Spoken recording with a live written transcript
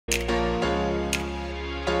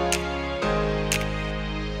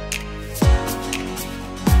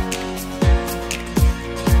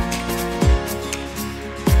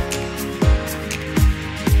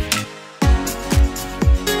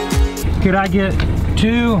Could I get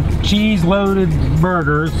 2 cheese-loaded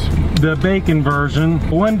burgers, the bacon version,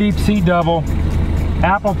 1 deep sea double,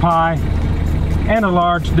 apple pie, and a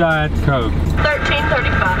large Diet Coke?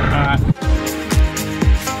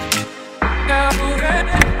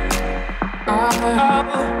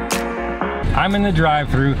 $13.35. I'm in the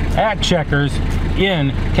drive-thru at Checkers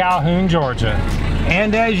in Calhoun, Georgia.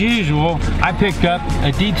 And as usual, I picked up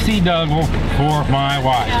a deep sea double for my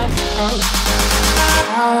wife.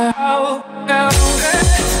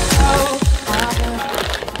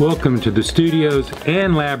 Welcome to the studios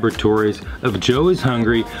and laboratories of Joe is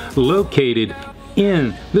Hungry, located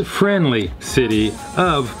in the friendly city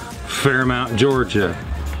of Fairmount, Georgia.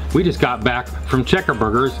 We just got back from Checker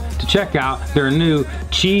Burgers to check out their new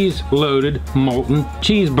cheese-loaded Molten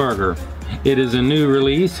Cheese Burger. It is a new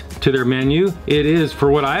release to their menu. It is,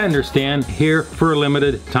 for what I understand, here for a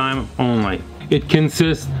limited time only. It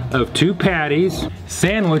consists of 2 patties,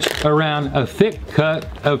 sandwiched around a thick cut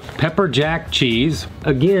of pepper jack cheese,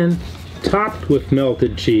 again, topped with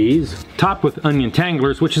melted cheese, topped with onion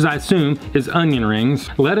tanglers, which is, I assume, is onion rings,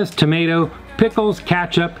 lettuce, tomato, pickles,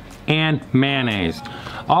 ketchup, and mayonnaise,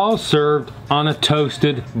 all served on a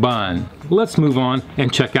toasted bun. Let's move on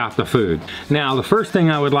and check out the food. Now, the first thing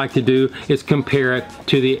I would like to do is compare it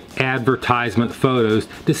to the advertisement photos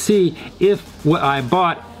to see if what I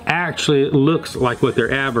bought actually looks like what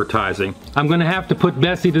they're advertising. I'm gonna have to put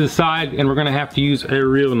Bessie to the side, and we're gonna have to use a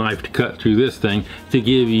real knife to cut through this thing to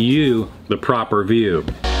give you the proper view.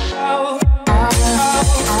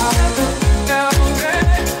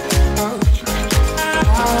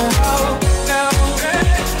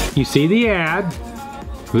 You see the ad?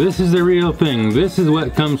 This is the real thing. This is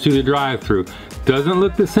what comes through the drive-thru. Doesn't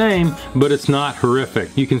look the same, but it's not horrific.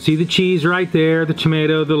 You can see the cheese right there, the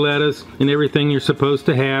tomato, the lettuce, and everything you're supposed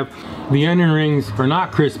to have. The onion rings are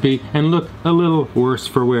not crispy and look a little worse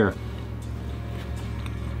for wear.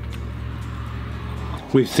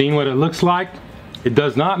 We've seen what it looks like. It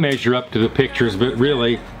does not measure up to the pictures, but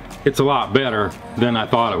really, it's a lot better than I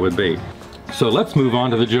thought it would be. So let's move on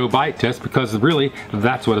to the Joe Bite test, because really,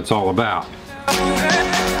 that's what it's all about.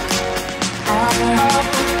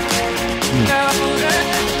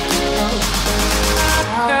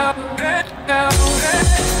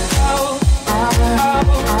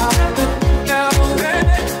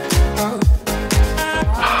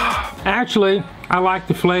 Actually, I like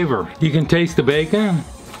the flavor. You can taste the bacon.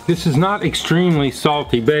 This is not extremely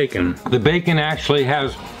salty bacon. The bacon actually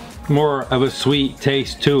has more of a sweet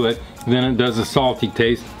taste to it than it does a salty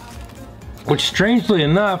taste, which strangely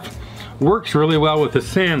enough works really well with the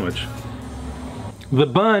sandwich. The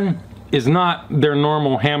bun is not their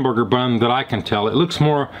normal hamburger bun that I can tell. It looks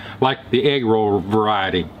more like the egg roll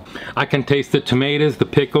variety. I can taste the tomatoes, the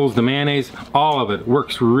pickles, the mayonnaise, all of it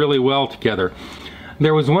works really well together.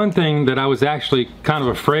 There was one thing that I was actually kind of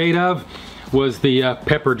afraid of, was the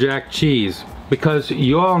pepper jack cheese, because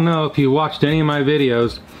you all know, if you watched any of my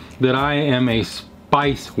videos, that I am a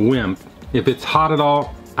spice wimp. If it's hot at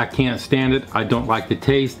all, I can't stand it. I don't like the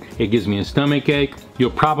taste. It gives me a stomach ache. You'll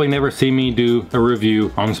probably never see me do a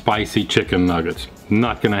review on spicy chicken nuggets.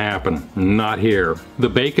 Not gonna happen, not here. The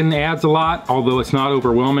bacon adds a lot, although it's not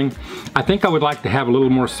overwhelming. I think I would like to have a little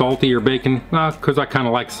more saltier bacon, because I kind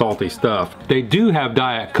of like salty stuff. They do have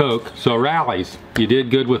Diet Coke, so rallies, you did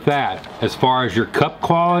good with that. As far as your cup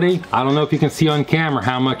quality, I don't know if you can see on camera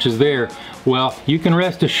how much is there. Well, you can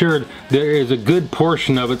rest assured there is a good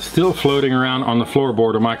portion of it still floating around on the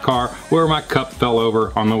floorboard of my car where my cup fell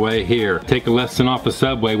over on the way here. Take a lesson off the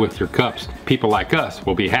subway with your cups. People like us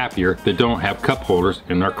will be happier that don't have cup holders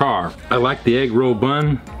in their car. I like the egg roll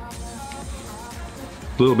bun.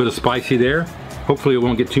 A little bit of spicy there. Hopefully it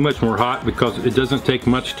won't get too much more hot, because it doesn't take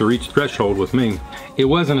much to reach threshold with me. It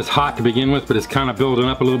wasn't as hot to begin with, but it's kind of building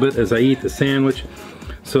up a little bit as I eat the sandwich.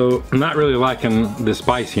 So I'm not really liking the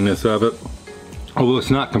spiciness of it, although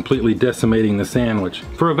it's not completely decimating the sandwich.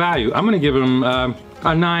 For a value, I'm gonna give them a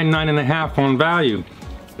 9.5 on value,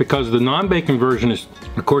 because the non-bacon version is,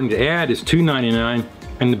 according to ad, is $2.99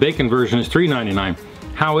 and the bacon version is $3.99.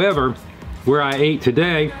 However, where I ate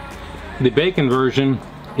today, the bacon version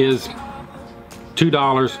is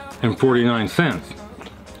 $2.49.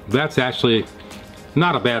 That's actually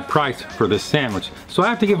not a bad price for this sandwich. So I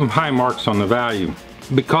have to give them high marks on the value.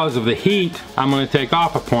 Because of the heat, I'm going to take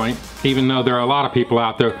off a point, even though there are a lot of people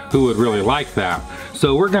out there who would really like that.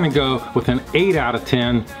 So we're going to go with an 8 out of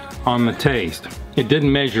 10 on the taste. It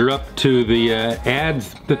didn't measure up to the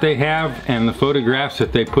ads that they have and the photographs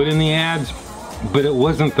that they put in the ads, but it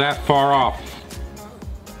wasn't that far off.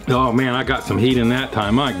 Oh man, I got some heat in that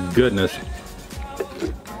time, my goodness.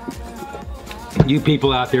 You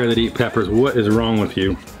people out there that eat peppers, what is wrong with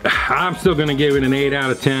you? I'm still gonna give it an 8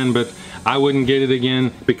 out of 10, but I wouldn't get it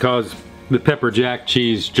again because the pepper jack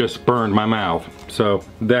cheese just burned my mouth. So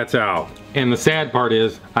that's out. And the sad part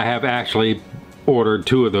is I have actually ordered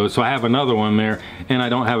 2 of those, so I have another one there, and I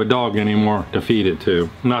don't have a dog anymore to feed it to.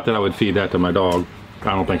 Not that I would feed that to my dog.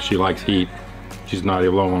 I don't think she likes heat. She's not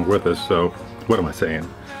alone with us, so what am I saying?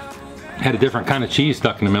 Had a different kind of cheese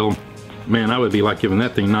stuck in the middle. Man, I would be like giving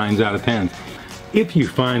that thing 9s out of 10s. If you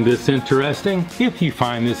find this interesting, if you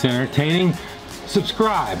find this entertaining,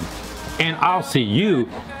 subscribe, and I'll see you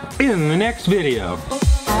in the next video.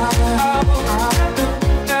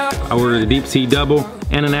 I ordered a deep sea double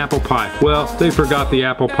and an apple pie. Well, they forgot the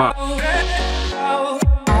apple pie.